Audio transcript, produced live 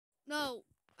No,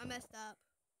 I messed up.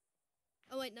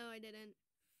 Oh, wait, no, I didn't.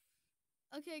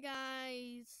 Okay,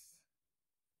 guys.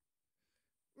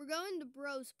 We're going to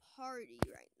Bro's party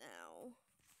right now.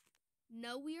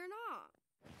 No, we are not.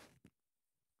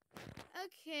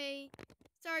 Okay.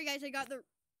 Sorry, guys, I got the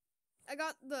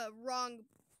wrong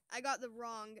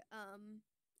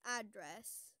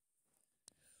address.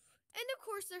 And of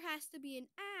course, there has to be an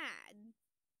ad.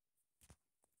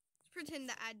 Let's pretend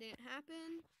the ad didn't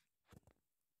happen.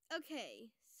 Okay,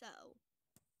 so.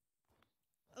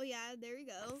 Oh yeah, there you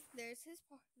go. There's his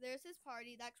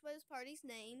party. That's what his party's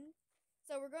named.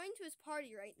 So we're going to his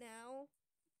party right now.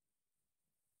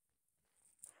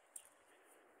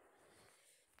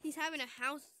 He's having a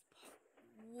house.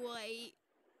 Wait,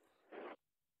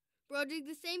 bro, did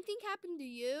the same thing happen to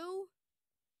you?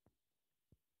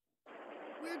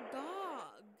 We're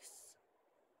dogs.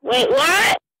 Wait,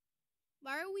 what?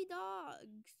 Why are we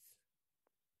dogs?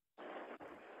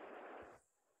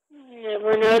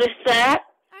 Never noticed that.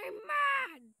 I'm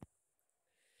mad.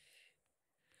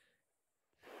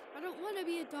 I don't want to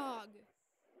be a dog.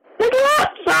 Let's go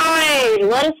outside.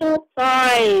 Let us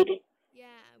outside.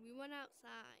 Yeah, we went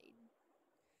outside.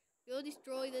 We'll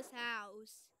destroy this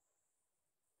house.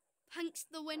 Punch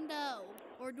the window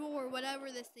or door,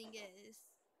 whatever this thing is.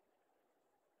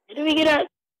 How do we get out?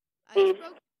 I just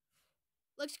broke.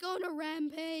 Let's go on a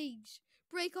rampage.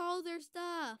 Break all their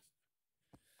stuff.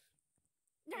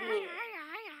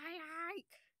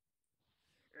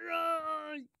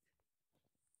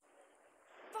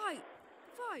 Fight!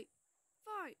 Fight!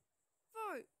 Fight!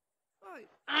 Fight!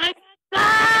 Fight!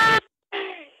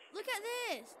 Look at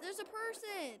this! There's a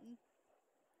person!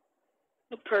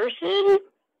 A person?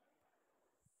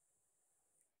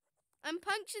 I'm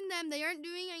punching them. They aren't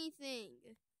doing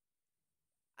anything.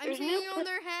 I'm There's sitting no on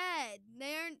their head.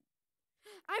 They aren't.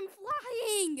 I'm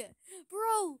flying!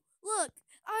 Bro, look!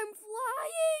 I'm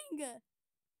flying!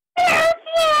 They're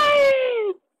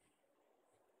flying!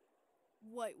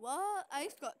 Wait, what? I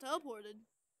just got teleported.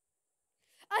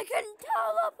 I can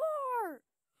teleport!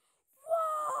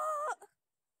 What?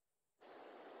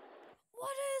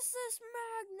 What is this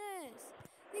madness?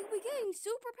 Think we getting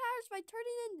superpowers by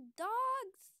turning into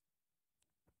dogs?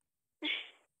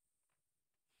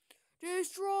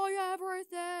 Destroy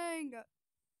everything!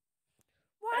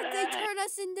 Why'd they turn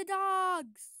us into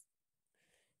dogs?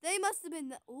 They must have been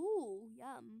the. Ooh,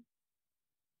 yum.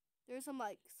 There's some,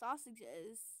 like,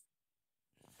 sausages.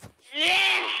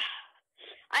 Yeah!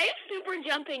 I have super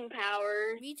jumping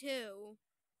power. Me too.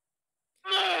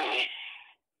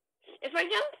 If I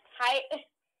jump high,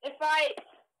 if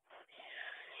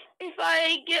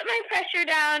I get my pressure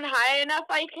down high enough,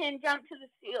 I can jump to the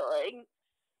ceiling.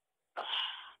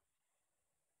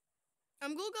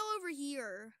 I'm gonna go over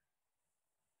here.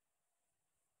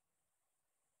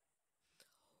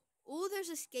 Ooh, there's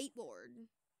a skateboard.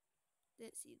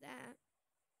 Didn't see that.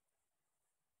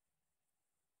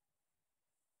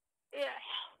 Yeah.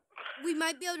 We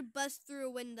might be able to bust through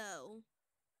a window.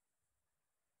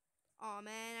 Aw,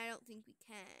 man, I don't think we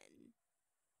can.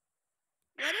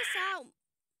 Let us out.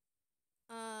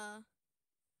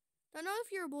 Don't know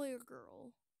if you're a boy or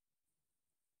girl.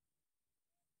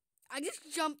 I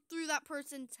just jumped through that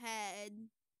person's head.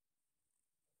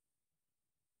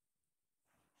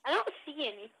 I don't see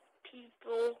any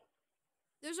people.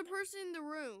 There's a person in the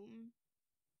room.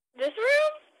 This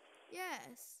room?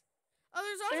 Yes. Oh,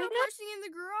 there's also a person in the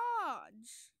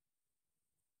garage.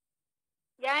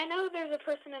 Yeah, I know there's a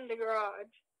person in the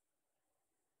garage.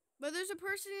 But there's a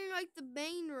person in, like, the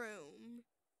main room.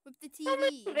 With the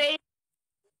TV.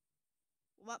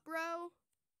 What, bro?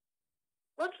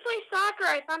 Let's play soccer.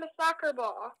 I found a soccer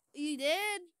ball. You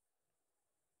did?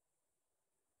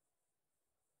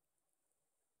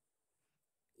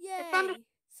 Yay!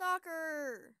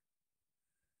 Soccer!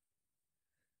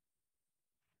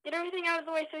 Get everything out of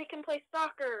the way so we can play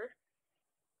soccer.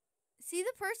 See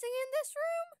the person in this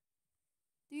room?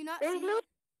 Do you not There's see?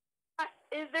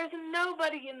 There's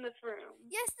nobody in this room.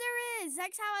 Yes, there is.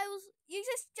 That's how I was. You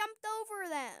just jumped over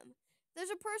them. There's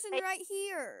a person right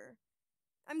here.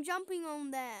 I'm jumping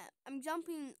on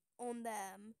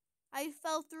them. I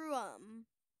fell through them.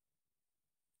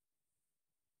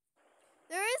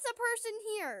 There is a person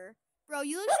here. Bro,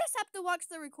 you just have to watch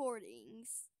the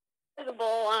recordings. There's a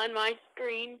ball on my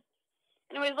screen.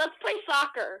 Anyways, let's play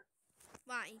soccer.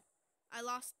 Why? I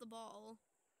lost the ball.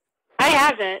 I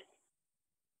have it.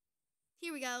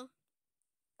 Here we go.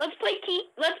 Let's play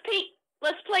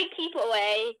keep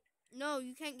away. No,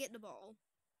 you can't get the ball.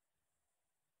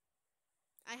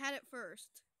 I had it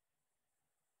first.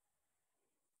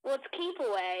 Let's keep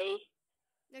away.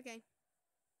 Okay.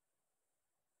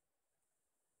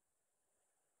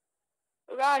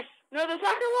 gosh. No, the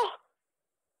soccer ball.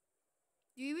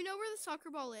 Do you even know where the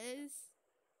soccer ball is?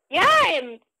 Yeah,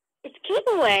 it's keep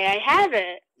away. I have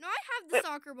it. No, I have the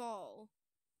soccer ball.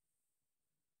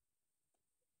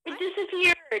 It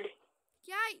disappeared.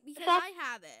 Yeah, because I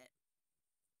have it.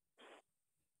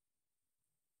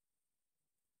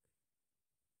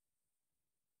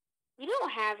 You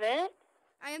don't have it.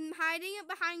 I am hiding it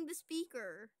behind the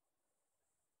speaker.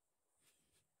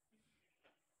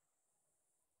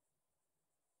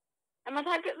 I'm on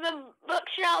top of the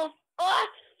bookshelf. Oh!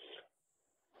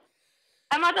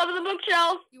 I'm on top of the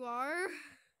bookshelf. You are?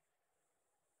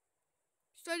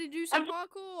 Just try to do some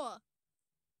parkour.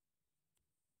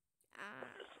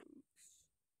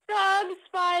 Dog,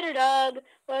 spider dog.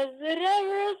 Was it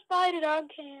ever a spider dog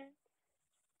can?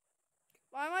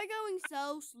 Why am I going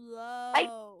so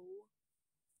slow?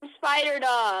 Spider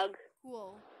dog.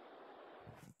 Cool.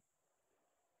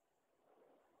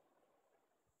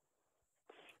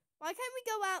 Why can't we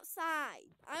go outside?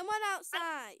 I want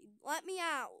outside. Let me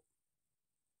out.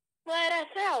 Let us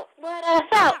out. Let us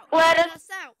out. Let us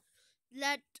out.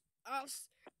 Let us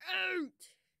out.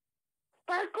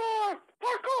 Parkour.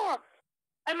 Parkour.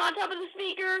 I'm on top of the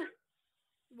speaker.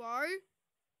 You are?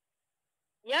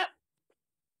 Yep.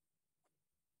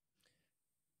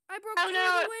 I broke through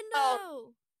the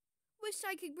window. Wish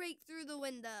I could break through the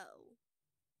window.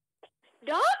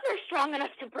 Dogs are strong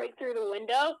enough to break through the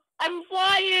window. I'm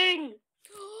flying.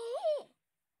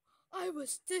 I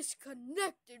was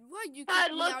disconnected. Why'd you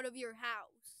kick me out of your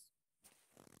house?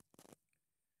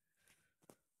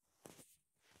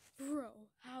 Bro,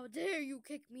 how dare you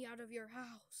kick me out of your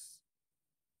house?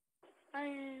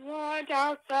 I want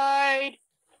outside.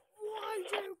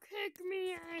 Why'd you kick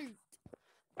me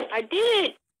out? I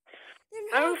did. Then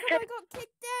how come I got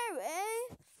kicked out,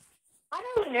 eh? I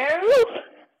don't know.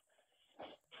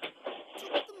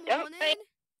 Top of the morning.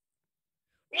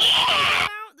 Go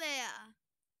out there.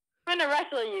 I'm gonna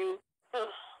wrestle you. Ugh.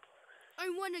 I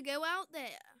want to go out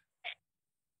there.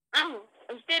 I'm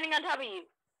standing on top of you.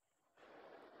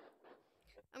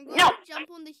 I'm going to jump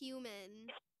on the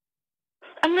human.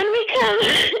 I'm gonna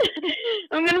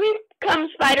become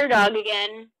Spider Dog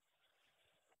again.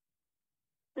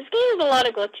 This game has a lot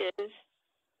of glitches.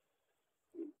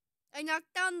 I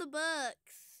knocked down the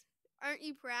books. Aren't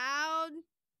you proud?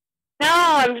 No,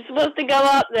 I'm supposed to go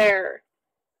up there.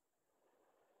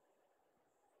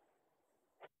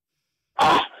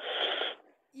 Oh,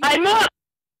 I'm up!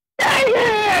 Dang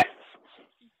it!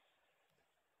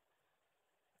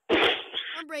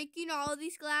 I'm breaking all of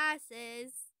these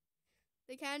glasses.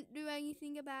 They can't do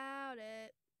anything about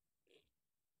it.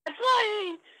 I'm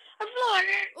flying! I'm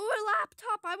flying! Oh, a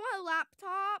laptop! I want a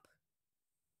laptop.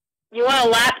 You want a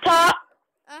laptop?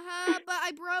 Uh-huh, but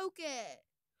I broke it.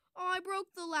 Oh, I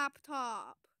broke the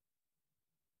laptop.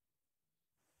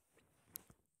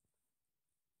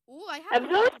 Oh, I have a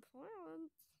lot of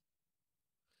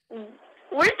plans.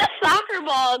 Where'd the soccer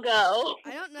ball go?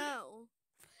 I don't know.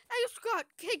 I just got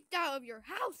kicked out of your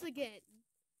house again.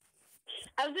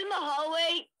 I was in the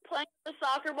hallway playing the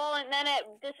soccer ball and then it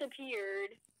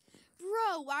disappeared.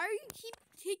 Bro, why are you keep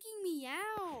kicking me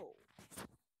out?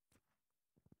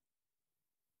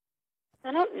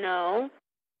 I don't know.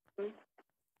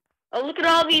 Oh, look at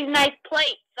all these nice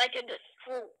plates I can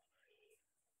destroy.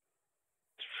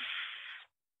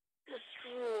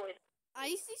 I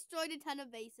just destroyed a ton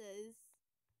of vases.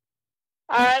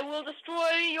 I will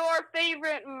destroy your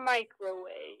favorite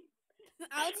microwave.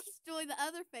 I'll destroy the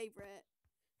other favorite.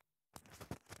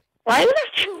 Why are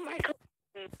there 2 microwaves?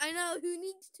 I know, who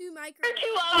needs 2 microwaves? There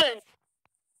are 2 ovens.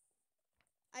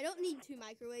 I don't need 2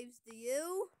 microwaves, do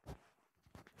you?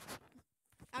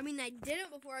 I mean, I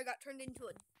didn't before I got turned into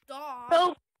a dog.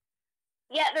 So,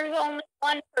 yeah, there's only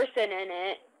 1 person in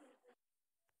it.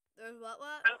 There's what?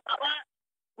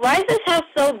 Why is this house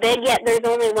so big yet there's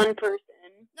only 1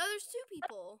 person? No, there's 2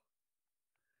 people.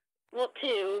 Well,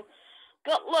 2.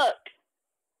 But look.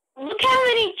 Look how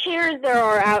many chairs there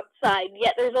are outside,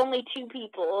 yet there's only 2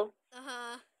 people.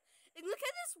 Uh-huh. And look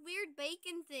at this weird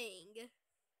bacon thing.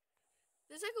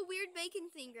 There's like a weird bacon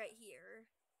thing right here.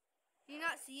 Do you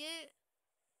not see it?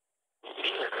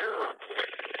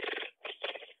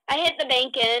 I hit the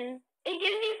bacon. It gives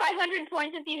you 500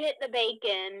 points if you hit the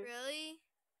bacon. Really?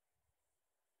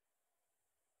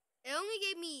 It only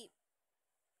gave me...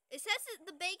 It says it's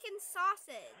the bacon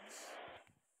sausage.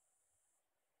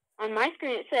 On my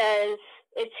screen it says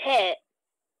it's hit.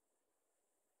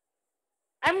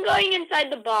 I'm going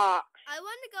inside the box. I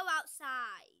want to go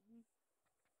outside.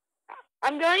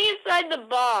 I'm going inside the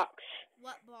box.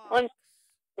 What box? 1,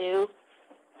 2.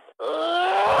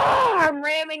 I'm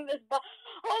ramming this box.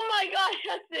 Oh my gosh,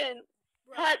 Hudson.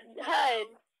 Bro, Hud, what Hud.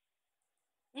 now?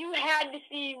 You had to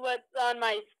see what's on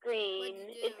my screen.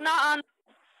 What'd you It's do? not on.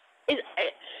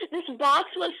 This box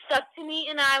was stuck to me,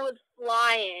 and I was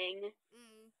flying.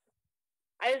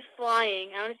 I was flying.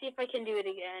 I want to see if I can do it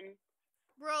again.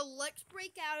 Bro, let's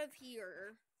break out of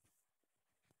here.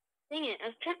 Dang it!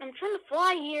 I'm trying to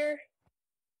fly here.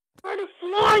 I'm trying to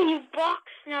fly, you box.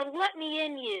 Now let me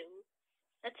in, you.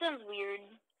 That sounds weird.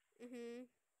 Mhm.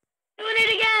 Doing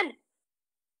it again.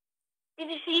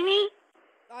 Did you see me?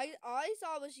 All I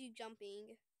saw was you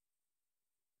jumping.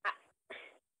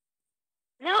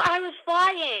 No, I was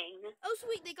flying. Oh,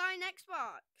 sweet, they got an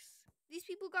Xbox. These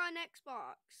people got an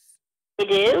Xbox. They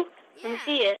do? Yeah. Let me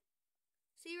see it.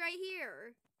 See right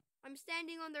here. I'm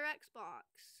standing on their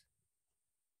Xbox.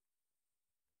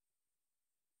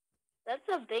 That's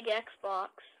a big Xbox.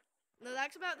 No,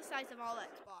 that's about the size of all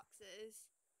Xboxes.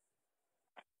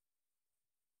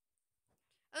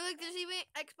 Oh, look, there's even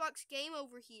an Xbox game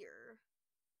over here.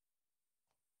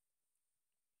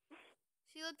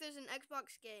 See, look, there's an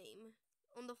Xbox game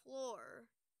on the floor.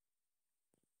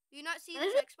 Do you not see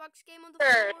this Xbox game on the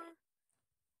floor?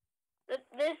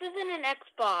 This isn't an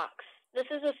Xbox. This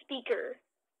is a speaker.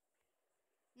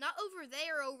 Not over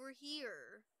there, over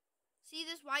here. See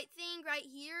this white thing right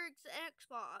here? It's an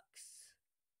Xbox.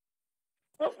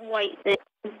 What white thing?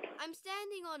 I'm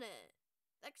standing on it.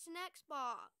 That's an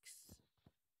Xbox.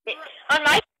 On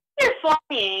my screen, they're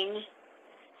flying.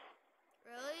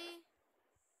 Really?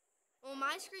 On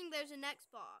my screen, there's an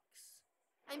Xbox.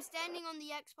 I'm standing on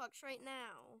the Xbox right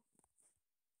now.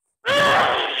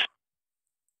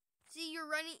 See, you're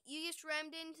running. You just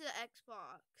rammed into the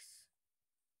Xbox.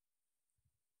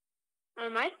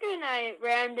 On my screen, I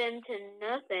rammed into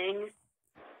nothing.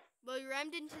 Well, you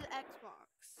rammed into the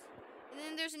Xbox. And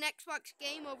then there's an Xbox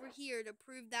game over here to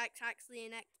prove that's actually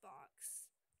an Xbox.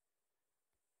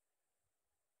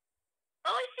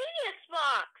 Oh, I see the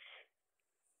Xbox.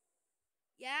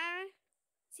 Yeah?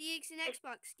 See, it's an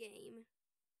Xbox game.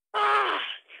 Ah,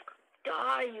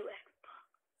 die, you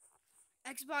Xbox.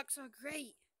 Xbox are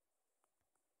great.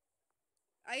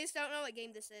 I just don't know what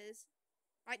game this is.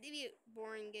 Might be a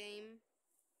boring game.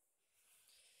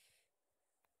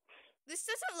 This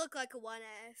doesn't look like a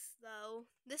 1S though.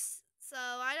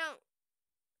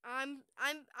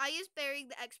 I just buried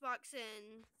the Xbox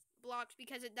in blocks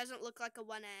because it doesn't look like a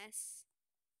 1S.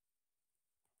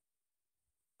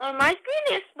 On my screen,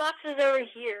 the Xbox is over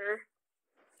here.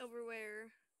 Over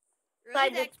where? Really,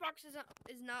 the Xbox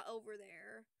is not over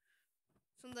there.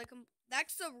 So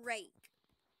that's the rake.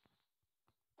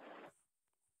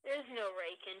 There's no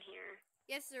rake in here.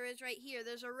 Yes, there is right here.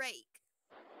 There's a rake.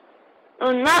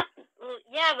 Oh, not. Well,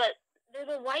 yeah, but there's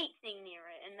a white thing near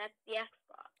it, and that's the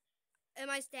Xbox. Am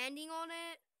I standing on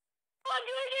it? Oh, I'm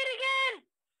doing it again!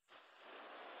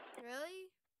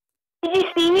 Really? Did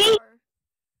you see me?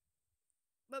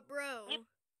 But bro,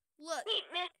 look.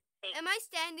 Am I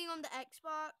standing on the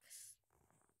Xbox?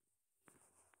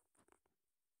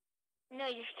 No,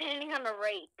 you're standing on a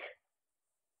rake.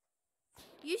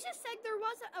 You just said there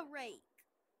wasn't a rake.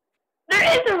 There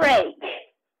is a rake.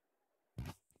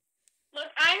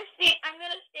 Look, I'm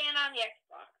gonna stand on the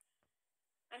Xbox.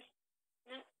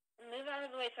 Move out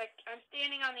of the way so I'm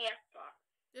standing on the Xbox.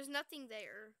 There's nothing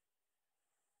there.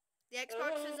 The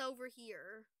Xbox is over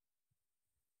here.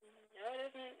 No, it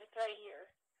isn't. It's right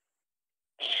here.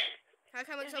 How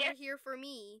come it's over here for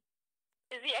me?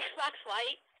 Is the Xbox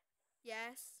white?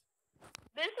 Yes.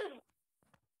 This is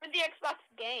for the Xbox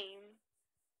game.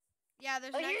 Yeah,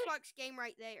 there's an Xbox game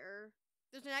right there.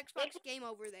 There's an Xbox game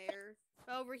over there.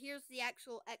 But over here's the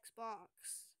actual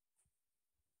Xbox.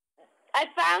 I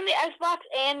found the Xbox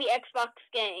and the Xbox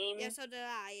game. Yeah, so did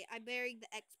I. I buried the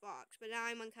Xbox, but now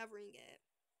I'm uncovering it.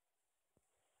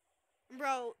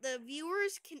 Bro, the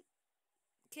viewers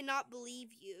cannot believe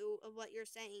you of what you're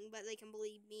saying, but they can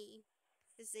believe me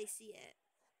because they see it.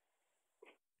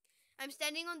 I'm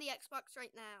standing on the Xbox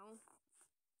right now.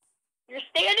 You're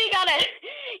standing on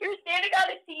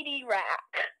a CD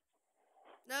rack.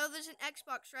 No, there's an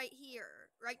Xbox right here,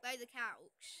 right by the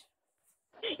couch.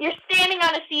 You're standing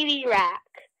on a CD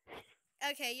rack.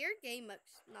 Okay, your game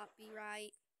must not be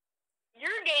right.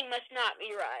 Your game must not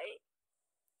be right.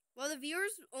 Well, the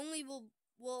viewers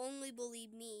will only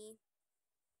believe me.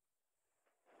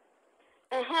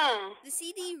 The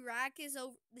CD rack is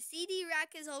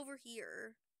over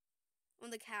here on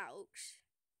the couch.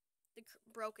 The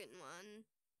broken one.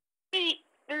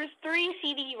 There's 3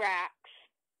 CD racks.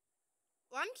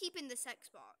 Well, I'm keeping this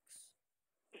Xbox.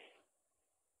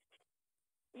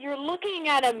 You're looking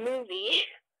at a movie.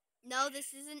 No,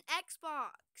 this is an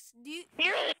Xbox. You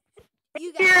Here,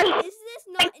 guys, is this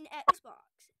not an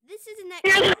Xbox? This is an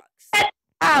You're Xbox.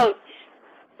 Ouch.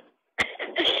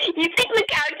 You think the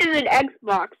couch is an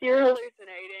Xbox. You're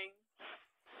hallucinating.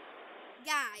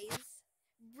 Guys,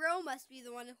 bro must be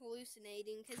the one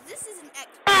hallucinating because this is an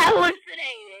Xbox. Not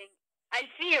hallucinating. I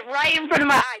see it right in front of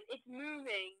my eyes. It's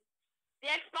moving. The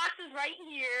Xbox is right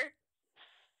here.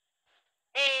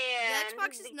 And the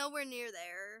Xbox is nowhere near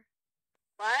there.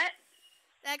 What?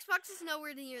 The Xbox is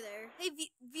nowhere near there. Hey,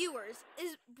 viewers,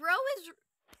 bro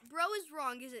is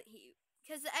wrong, isn't he?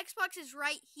 Because the Xbox is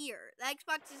right here. The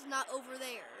Xbox is not over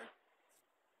there.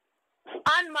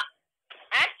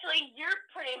 Actually, you're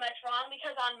pretty much wrong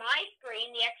because on my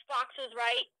screen the Xbox is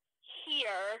right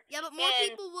here. Yeah, but more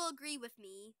people will agree with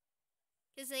me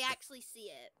because they actually see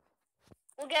it.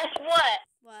 Well, guess what?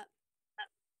 What?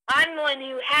 I'm the one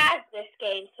who has this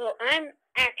game, so I'm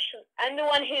the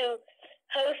one who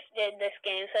hosted this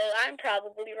game, so I'm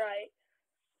probably right.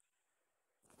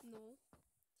 No.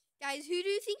 Guys, who do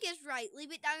you think is right?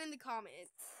 Leave it down in the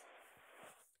comments.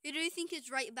 Who do you think is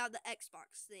right about the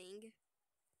Xbox thing?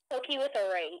 Pokey with a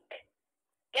rake.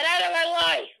 Get out of my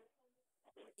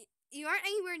life! You aren't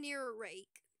anywhere near a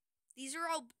rake. These are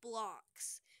all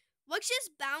blocks. What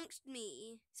just bounced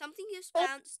me? Something just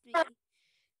bounced me.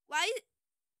 Why?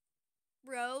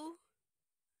 Bro,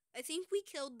 I think we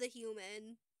killed the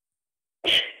human.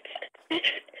 I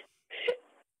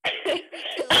think we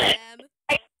killed them.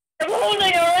 I'm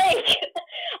holding a rake!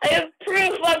 I have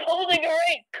proof I'm holding a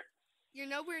rake! You're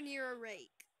nowhere near a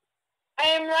rake. I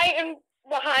am right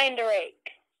behind a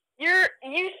rake. You're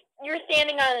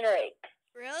standing on a rake.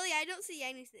 Really? I don't see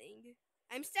anything.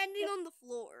 I'm standing on the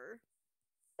floor.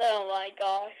 Oh my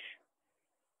gosh.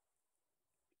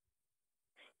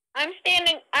 I'm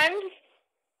standing on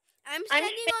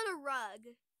a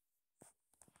rug.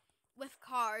 With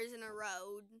cars in a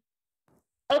road.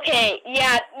 Okay,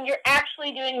 yeah, you're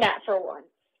actually doing that for once.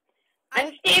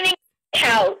 I'm standing on the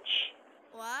couch.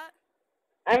 What?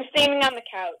 I'm standing on the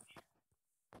couch.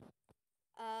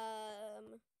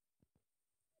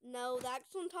 No,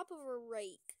 that's on top of a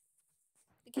rake.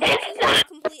 The couch is on the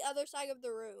complete other side of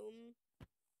the room.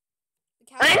 The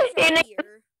couch is right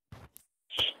here.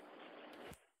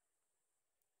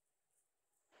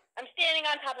 I'm standing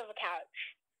on top of a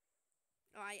couch.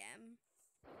 Oh, I am.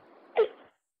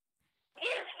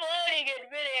 You're floating in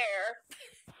midair.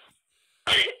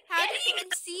 How do you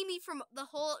even see me from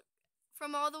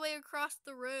all the way across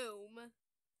the room?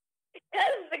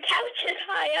 Because the couch is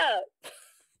high up.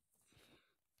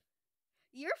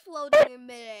 You're floating in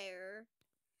midair.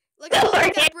 Look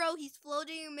at bro, he's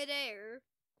floating in midair.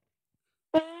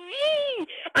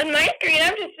 On my screen,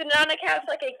 I'm just sitting on the couch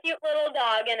like a cute little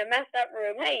dog in a messed up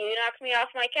room. Hey, you knocked me off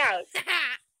my couch.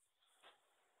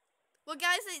 Well,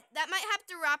 guys, that might have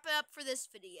to wrap it up for this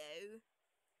video.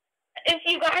 If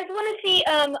you guys want to see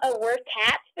a We're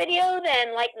Cats video,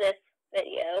 then like this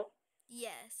video.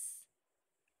 Yes.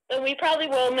 But we probably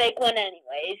will make one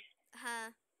anyways.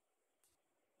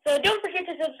 So don't forget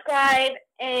to subscribe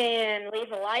and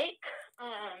leave a like.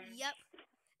 Yep.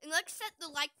 And let's set the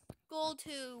like goal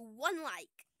to 1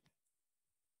 like.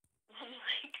 1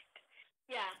 like.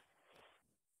 Yeah.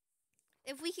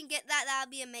 If we can get that, that'd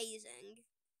be amazing.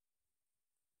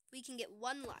 We can get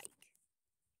 1 like.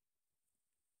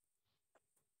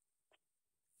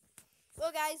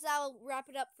 Well, guys, that'll wrap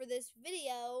it up for this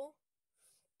video.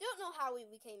 Don't know how we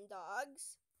became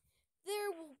dogs.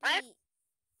 There will be...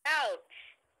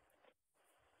 Ouch.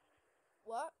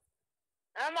 What?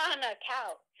 I'm on a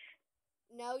couch.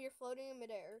 No, you're floating in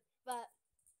midair. But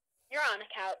you're on a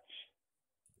couch.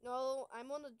 No,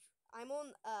 I'm on a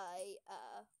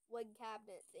wood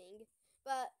cabinet thing.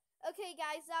 But okay,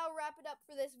 guys, that'll wrap it up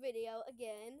for this video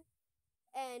again.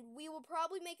 And we will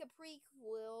probably make a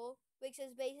prequel, which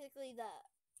is basically the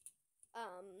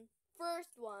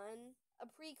first one, a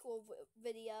prequel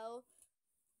video.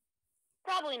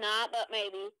 Probably not, but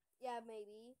maybe. Yeah,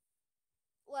 maybe.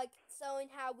 Like showing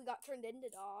how we got turned into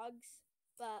dogs.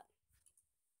 But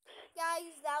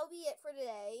guys, that'll be it for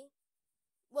today.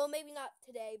 Well, maybe not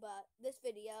today, but this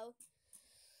video.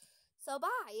 So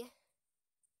bye.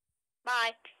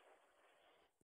 Bye.